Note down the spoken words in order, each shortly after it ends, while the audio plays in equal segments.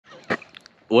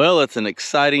Well, it's an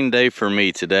exciting day for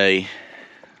me today.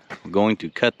 I'm going to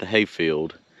cut the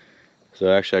hayfield. So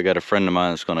actually I got a friend of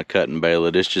mine that's going to cut and bale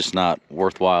it. It's just not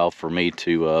worthwhile for me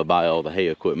to buy all the hay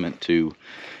equipment to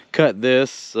cut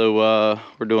this. So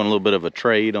we're doing a little bit of a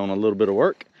trade on a little bit of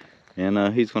work.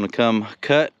 And he's going to come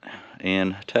cut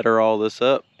and tether all this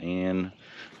up. And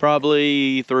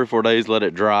probably 3 or 4 days let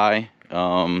it dry.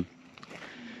 I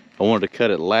wanted to cut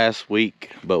it last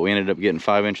week, but we ended up getting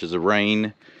 5 inches of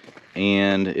rain.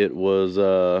 And it was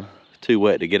too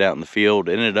wet to get out in the field.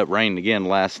 It ended up raining again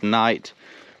last night,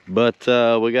 but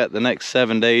we got the next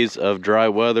 7 days of dry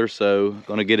weather, so I'm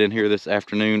gonna get in here this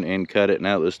afternoon and cut it.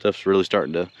 Now this stuff's really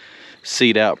starting to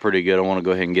seed out pretty good. I want to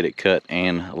go ahead and get it cut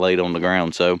and laid on the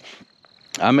ground, so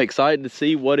I'm excited to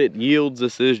see what it yields.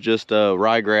 This is just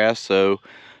ryegrass, so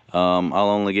I'll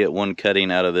only get one cutting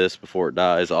out of this before it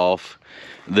dies off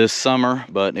this summer,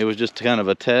 but it was just kind of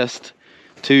a test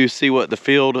to see what the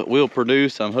field will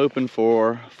produce. I'm hoping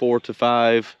for 4 to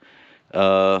 5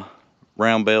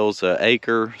 round bales an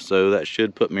acre, so that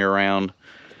should put me around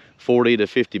 40 to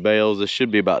 50 bales. This should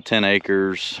be about 10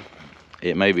 acres.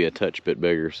 It may be a touch bit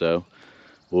bigger, so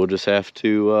we'll just have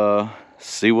to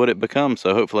see what it becomes.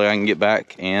 So hopefully I can get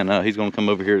back, and he's gonna come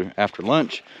over here after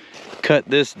lunch, cut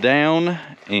this down,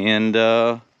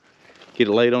 and get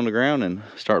it laid on the ground and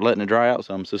start letting it dry out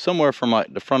some. So somewhere from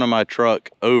the front of my truck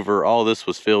over, all this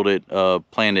was fielded,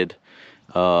 planted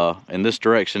in this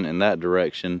direction and that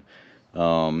direction,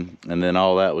 and then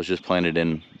all that was just planted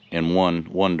in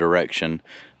one direction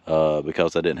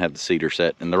because I didn't have the seeder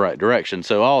set in the right direction.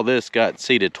 So all this got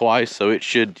seeded twice, so it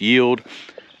should yield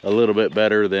a little bit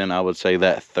better than, I would say,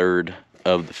 that third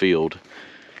of the field.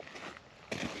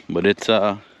 But it's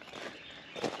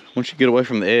once you get away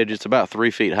from the edge, it's about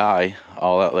 3 feet high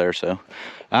all out there, so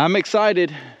I'm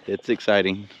excited. It's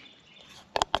exciting.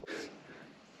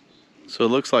 So it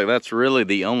looks like that's really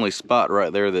the only spot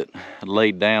right there that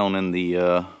laid down in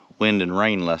the wind and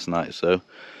rain last night, so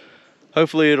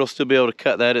hopefully it'll still be able to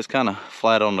cut that. It's kind of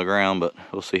flat on the ground, but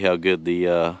we'll see how good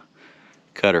the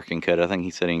cutter can cut it. I think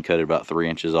he said he can cut it about 3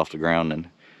 inches off the ground and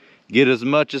get as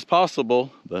much as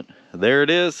possible. But there it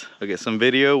is. I'll get some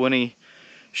video when he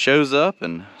shows up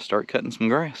and start cutting some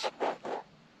grass.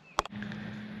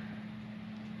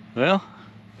 Well,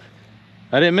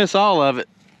 I didn't miss all of it,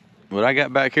 but I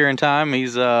got back here in time.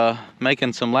 He's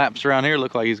making some laps around here.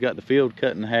 Look like he's got the field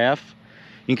cut in half.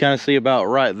 You can kind of see about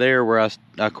right there where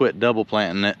I quit double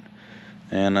planting it,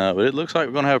 and but it looks like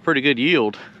we're gonna have a pretty good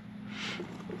yield.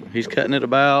 He's cutting it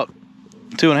about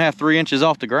 2.5 to 3 inches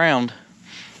off the ground.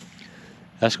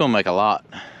 That's gonna make a lot.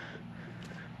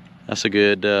 That's a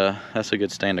good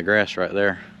stand of grass right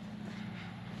there.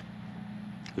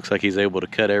 Looks like he's able to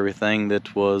cut everything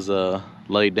that was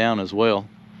laid down as well.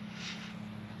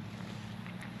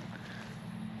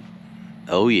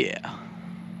 Oh yeah.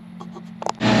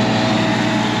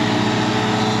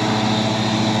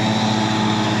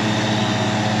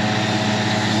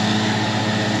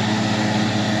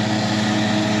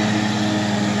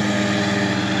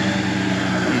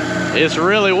 It's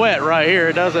really wet right here.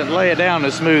 It doesn't lay it down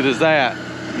as smooth as that.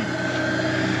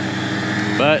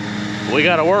 But we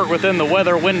got to work within the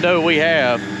weather window we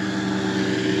have.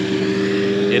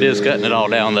 It is cutting it all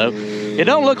down though. It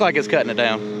don't look like it's cutting it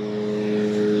down,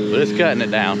 but it's cutting it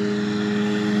down.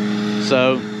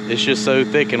 So it's just so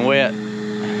thick and wet.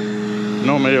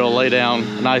 Normally it'll lay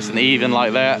down nice and even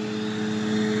like that.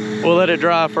 We'll let it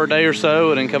dry for a day or so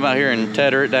and then come out here and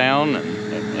tether it down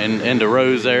and into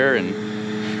rows there and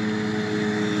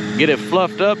get it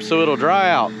fluffed up so it'll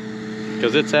dry out,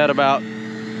 because it's at about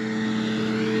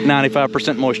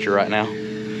 95% moisture right now.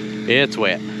 It's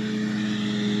wet.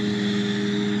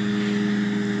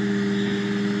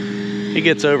 He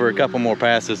gets over a couple more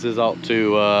passes. This ought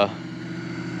to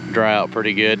dry out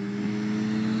pretty good.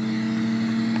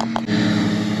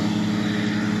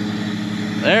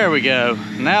 There we go.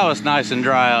 Now it's nice and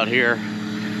dry out here.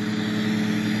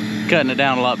 Cutting it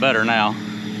down a lot better now.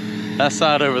 That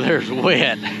side over there is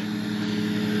wet.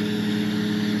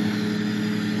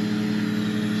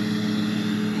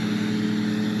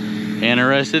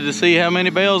 Interested to see how many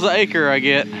bales an acre I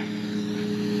get.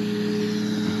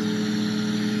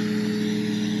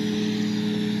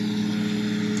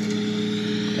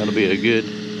 That'll be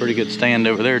a pretty good stand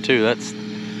over there too. That's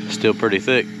still pretty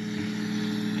thick.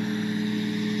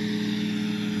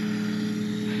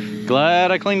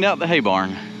 Glad I cleaned out the hay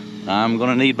barn. I'm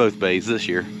gonna need both bays this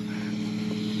year.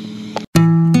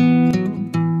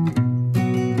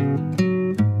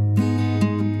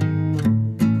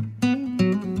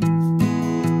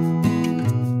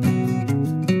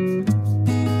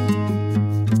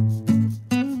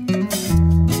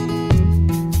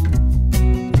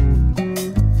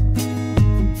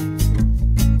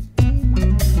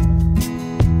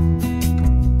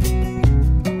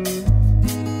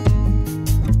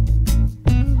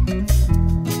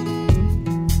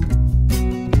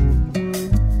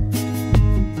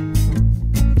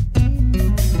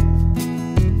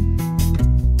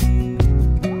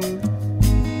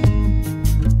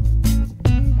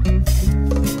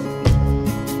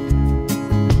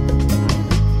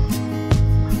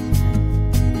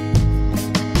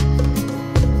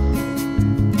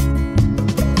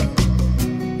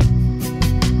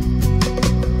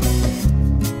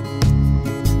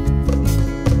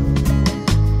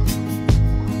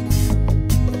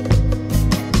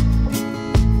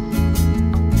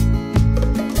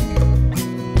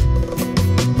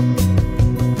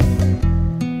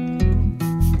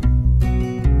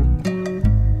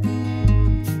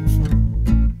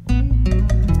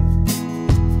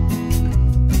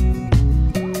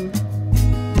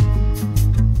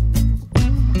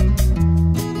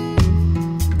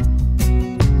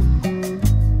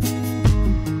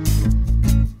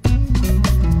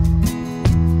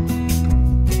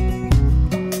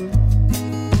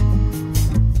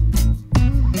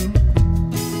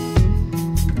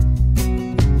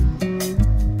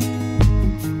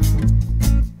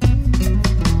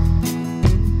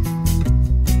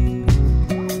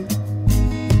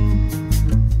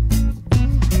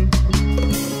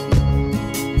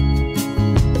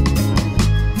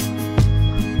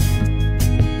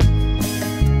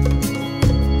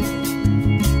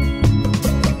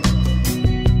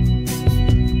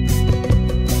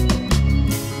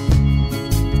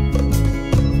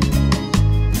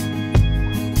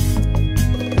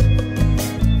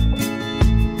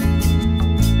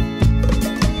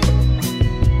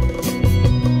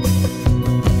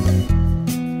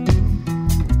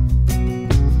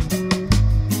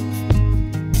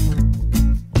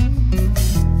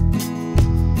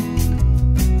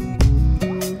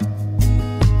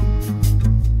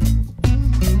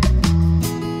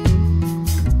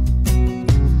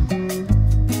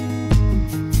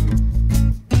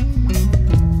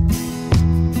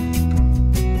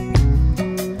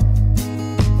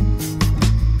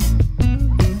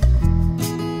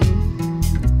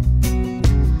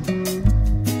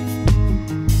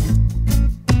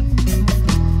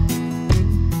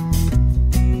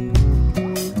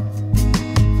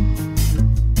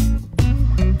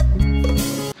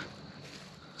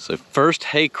 So first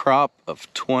hay crop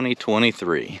of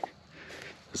 2023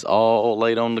 is all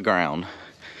laid on the ground.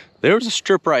 There was a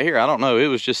strip right here. I don't know, it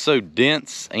was just so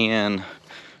dense and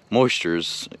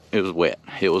moistures. It was wet.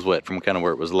 It was wet from kind of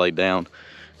where it was laid down,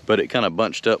 but it kind of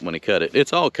bunched up when he cut it.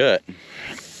 It's all cut.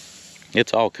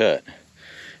 It's all cut.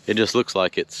 It just looks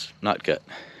like it's not cut.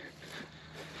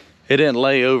 It didn't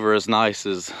lay over as nice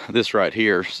as this right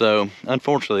here. So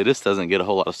unfortunately, this doesn't get a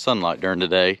whole lot of sunlight during the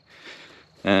day.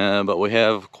 But we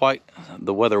have quite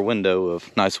the weather window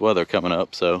of nice weather coming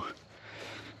up. So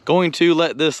going to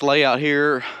let this lay out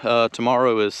here.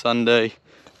 Tomorrow is Sunday.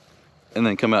 And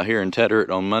then come out here and tether it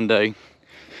on Monday.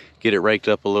 Get it raked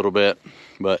up a little bit.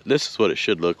 But this is what it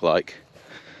should look like.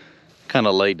 Kind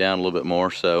of laid down a little bit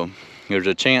more. So there's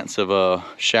a chance of a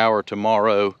shower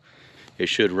tomorrow. It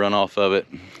should run off of it.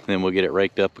 Then we'll get it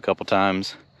raked up a couple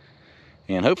times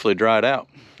and hopefully dry it out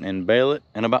and bale it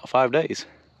in about 5 days.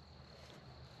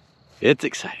 It's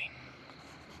exciting.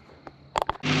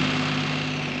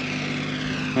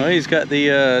 Well, he's got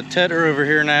the tedder over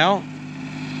here now,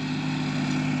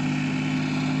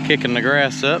 kicking the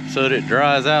grass up so that it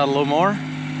dries out a little more.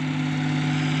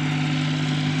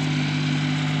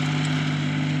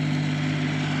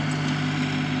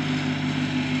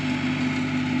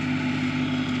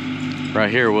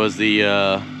 Right here was the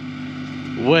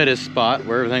wettest spot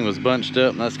where everything was bunched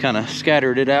up, and that's kind of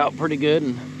scattered it out pretty good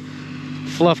and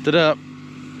fluffed it up,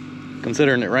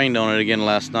 considering it rained on it again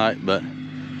last night. But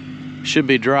should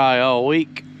be dry all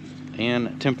week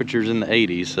and temperatures in the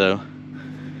 80s, so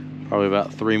probably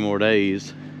about 3 more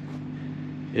days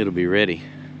it'll be ready.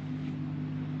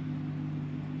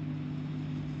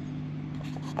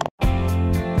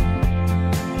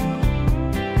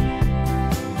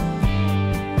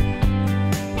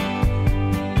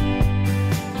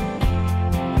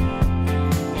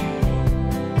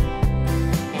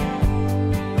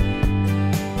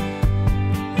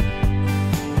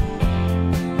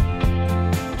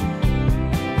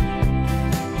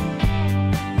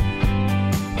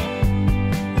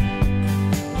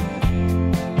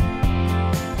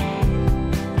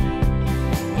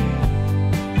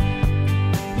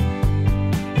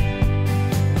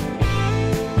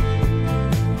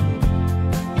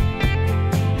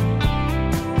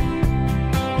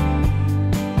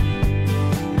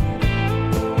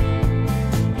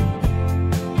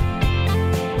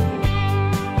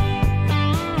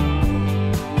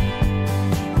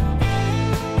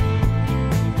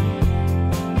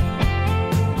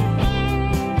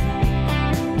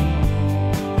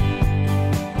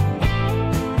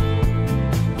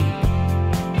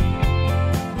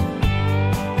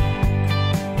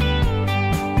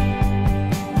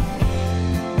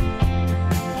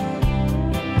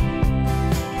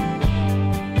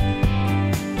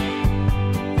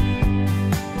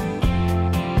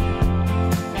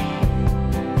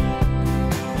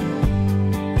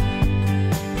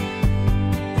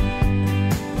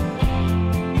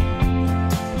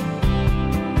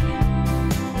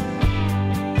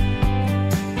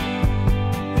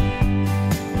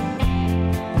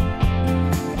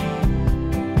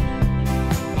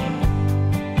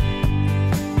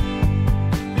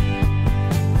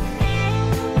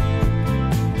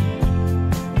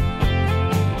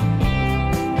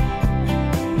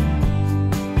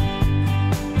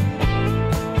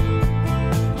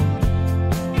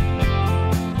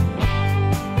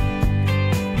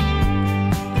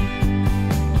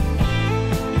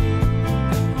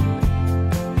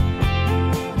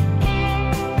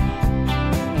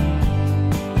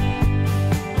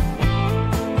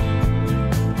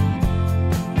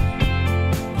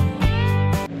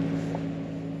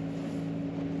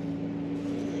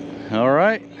 All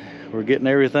right, we're getting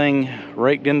everything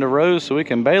raked into rows so we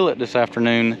can bale it this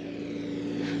afternoon.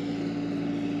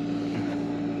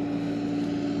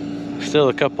 Still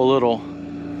a couple little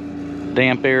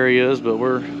damp areas, but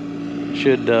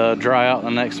should dry out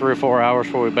in the next 3 or 4 hours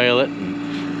before we bale it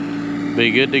and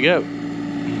be good to go.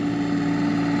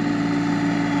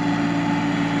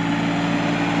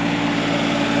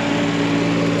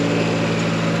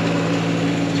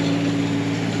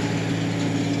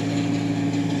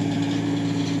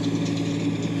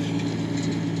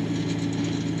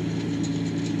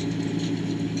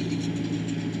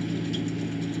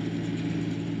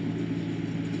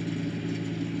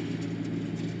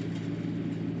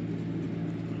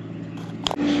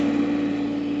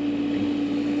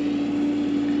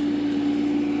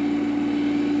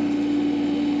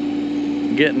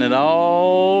 Getting it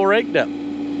all raked up.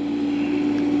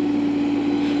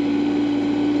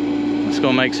 It's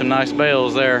gonna make some nice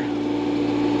bales there.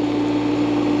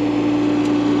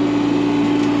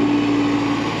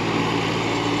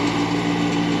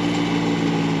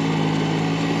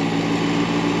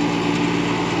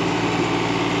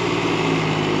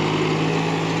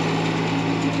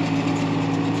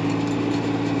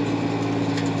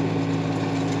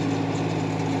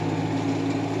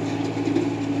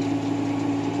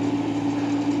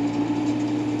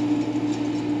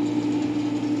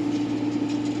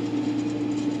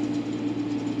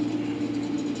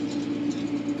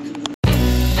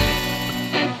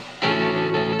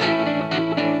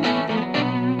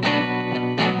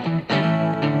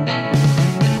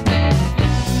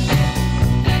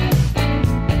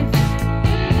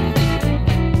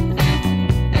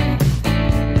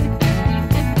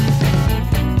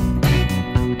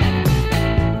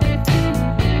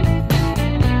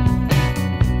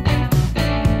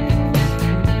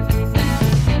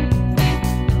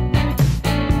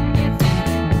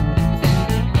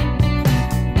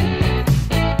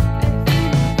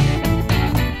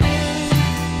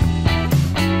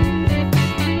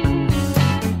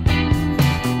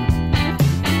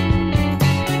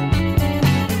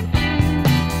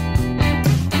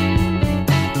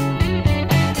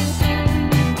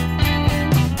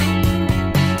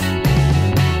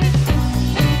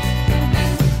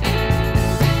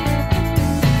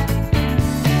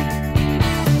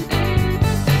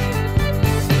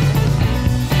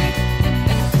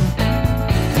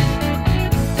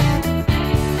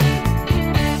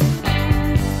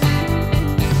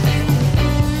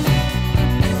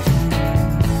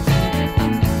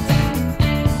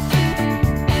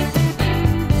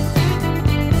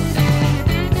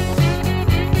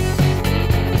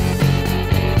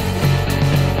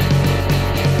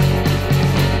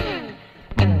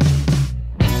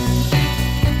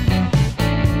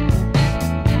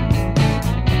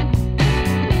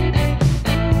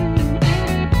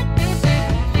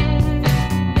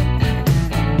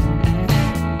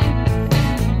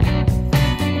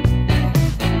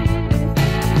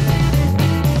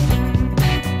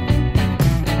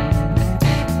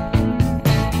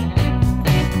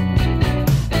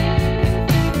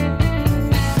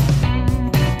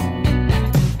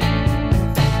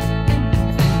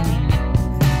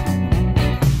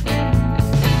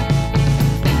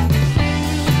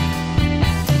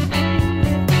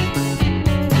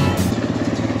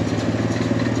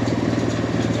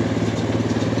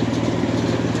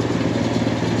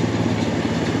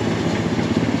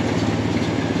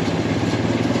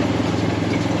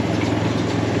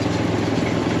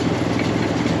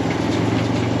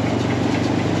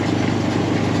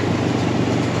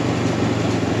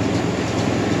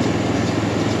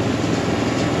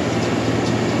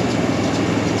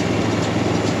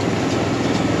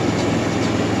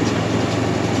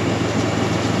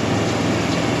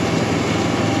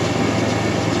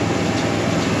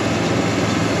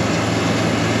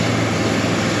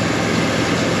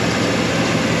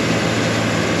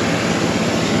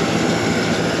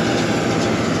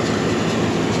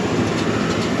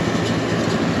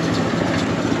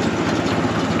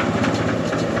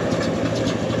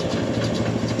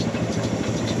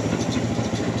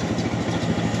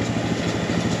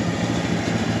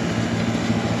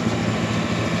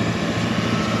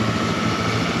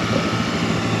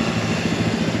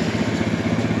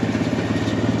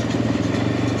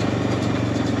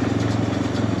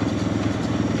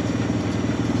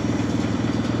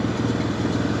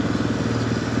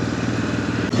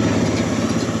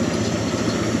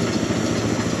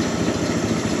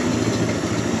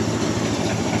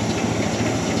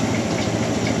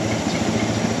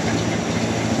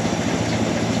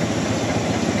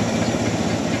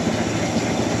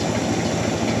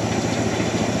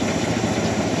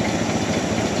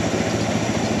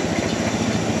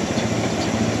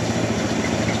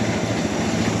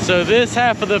 So this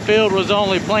half of the field was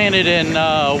only planted in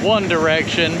one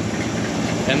direction,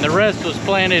 and the rest was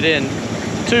planted in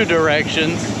two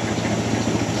directions.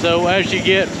 So as you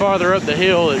get farther up the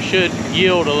hill, it should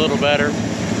yield a little better.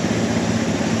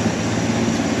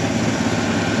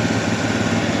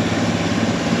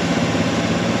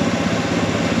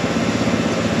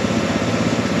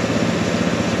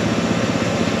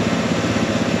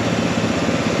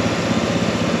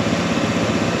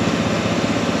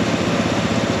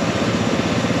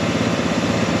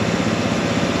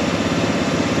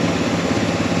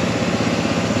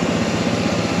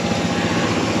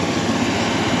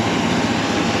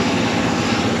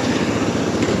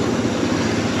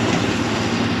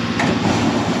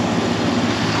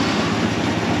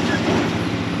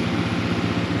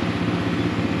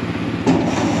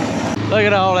 Look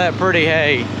at all that pretty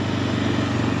hay.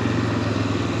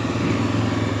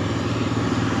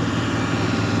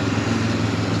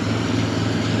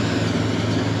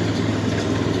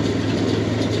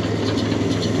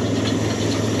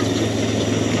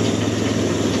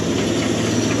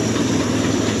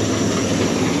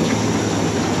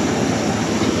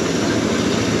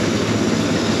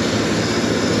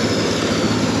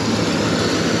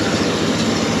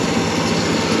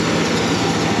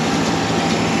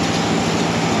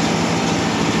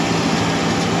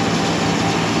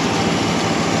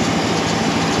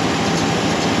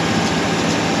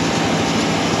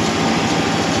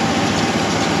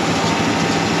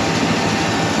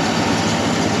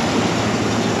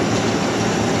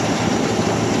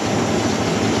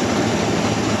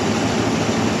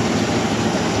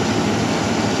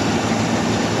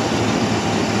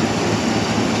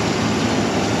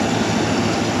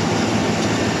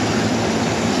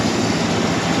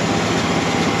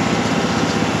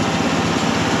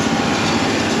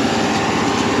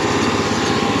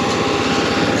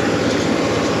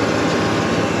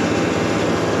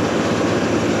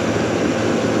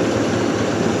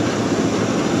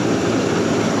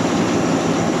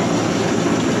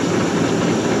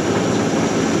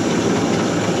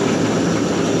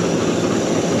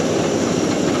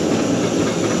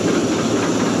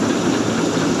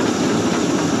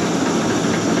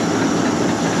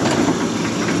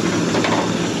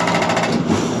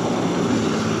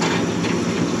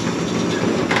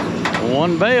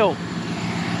 One bale.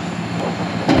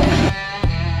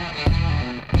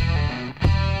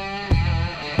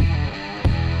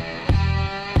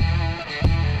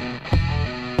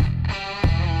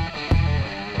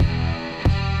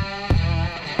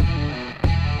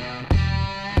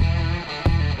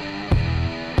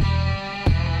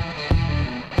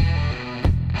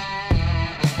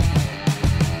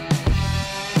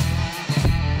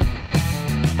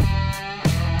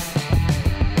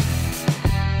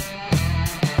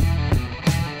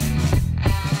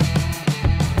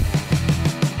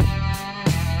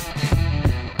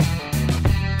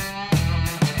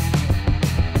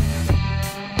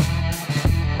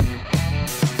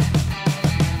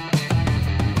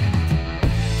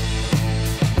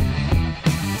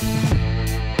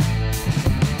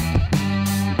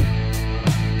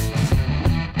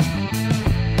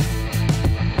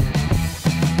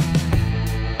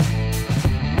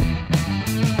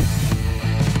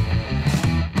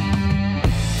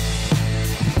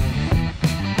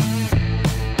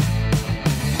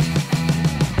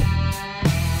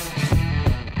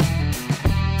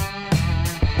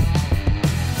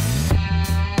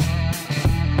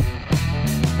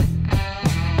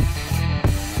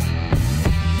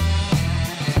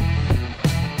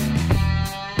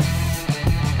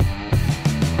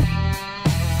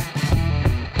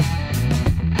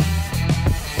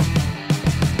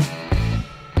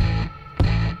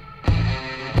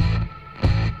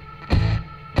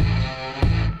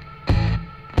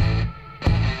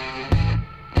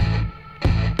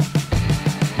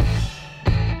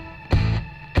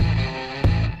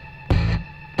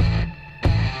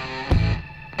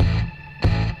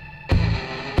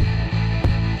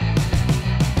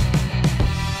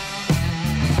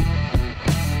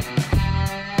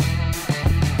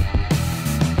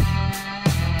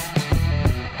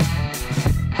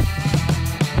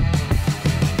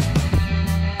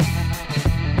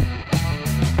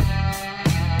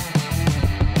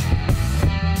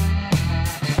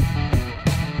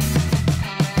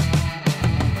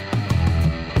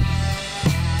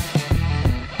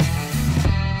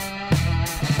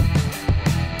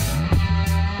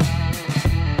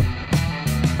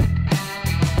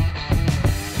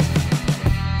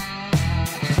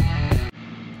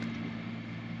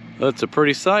 That's a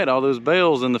pretty sight, all those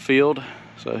bales in the field.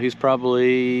 So he's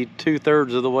probably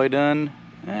 2/3 of the way done.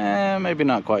 Maybe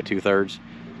not quite 2/3.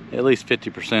 at least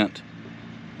 50%.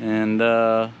 And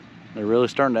they're really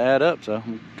starting to add up. So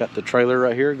got the trailer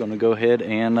right here, gonna go ahead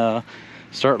and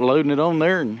start loading it on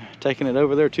there and taking it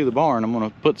over there to the barn. I'm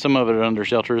gonna put some of it under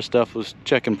shelter. This stuff was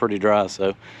checking pretty dry,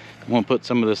 so I'm gonna put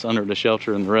some of this under the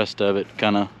shelter and the rest of it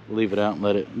kind of leave it out and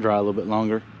let it dry a little bit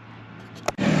longer.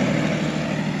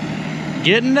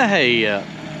 Getting the hay up.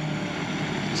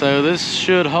 So this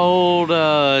should hold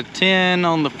 10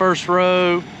 on the first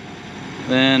row,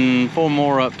 then 4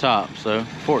 more up top, so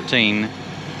 14.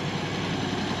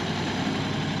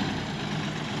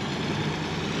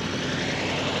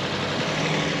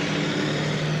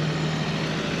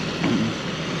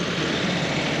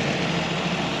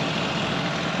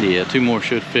 Yeah, 2 more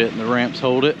should fit and the ramps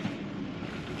hold it.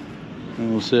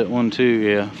 And we'll sit 1, 2,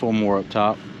 yeah, 4 more up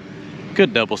top.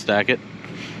 Could double stack it.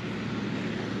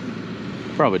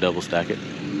 Probably double stack it.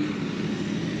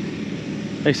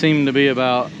 They seem to be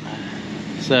about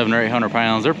 700 or 800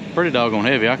 pounds. They're pretty doggone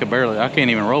heavy. I can't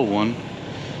even roll one.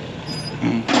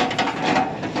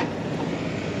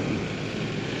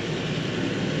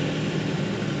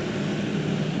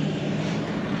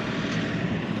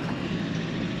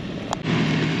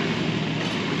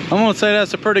 I'm gonna say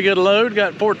that's a pretty good load.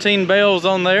 Got 14 bales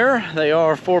on there. They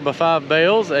are 4x5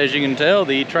 bales. As you can tell,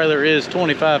 the trailer is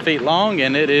 25 feet long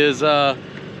and it is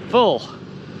full.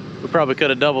 We probably could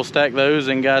have double stacked those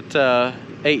and got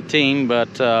 18,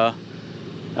 but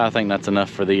I think that's enough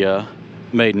for the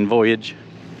maiden voyage.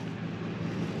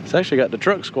 It's actually got the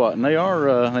truck squatting. They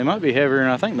might be heavier than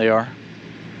I think they are.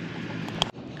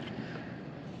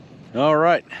 All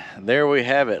right, there we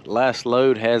have it. Last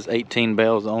load has 18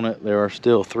 bales on it. There are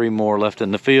still 3 more left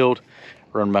in the field.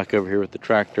 Run back over here with the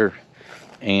tractor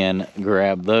and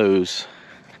grab those.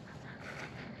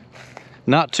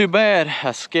 Not too bad.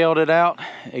 I scaled it out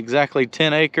exactly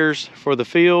 10 acres for the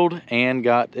field and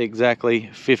got exactly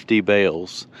 50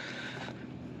 bales.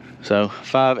 So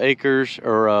 5 acres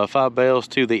or 5 bales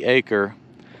to the acre.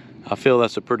 I feel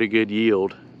that's a pretty good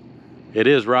yield. It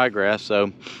is ryegrass,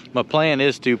 so my plan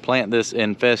is to plant this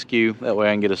in fescue. That way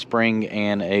I can get a spring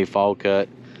and a fall cut.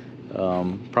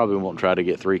 Probably won't try to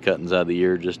get 3 cuttings out of the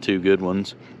year, just 2 good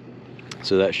ones.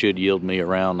 So that should yield me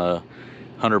around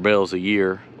 100 bales a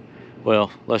year.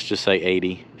 Well, let's just say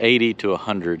 80 to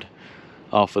 100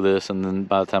 off of this, and then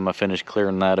by the time I finish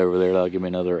clearing that over there, that'll give me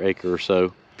another acre or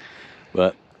so.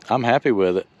 But I'm happy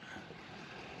with it.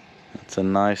 It's a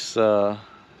nice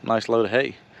nice load of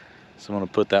hay. So I'm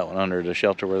gonna put that one under the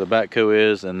shelter where the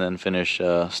backhoe is, and then finish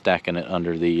stacking it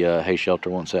under the hay shelter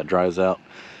once that dries out.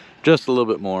 Just a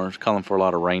little bit more. It's calling for a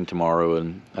lot of rain tomorrow,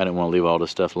 and I didn't want to leave all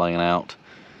this stuff laying out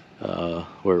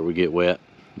where it would get wet,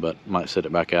 but might set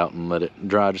it back out and let it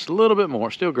dry just a little bit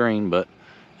more. Still green, but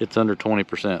it's under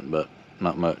 20%, but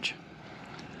not much.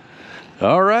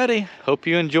 Alrighty, hope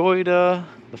you enjoyed the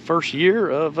first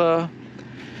year of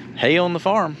hay on the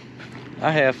farm. I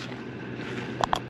have.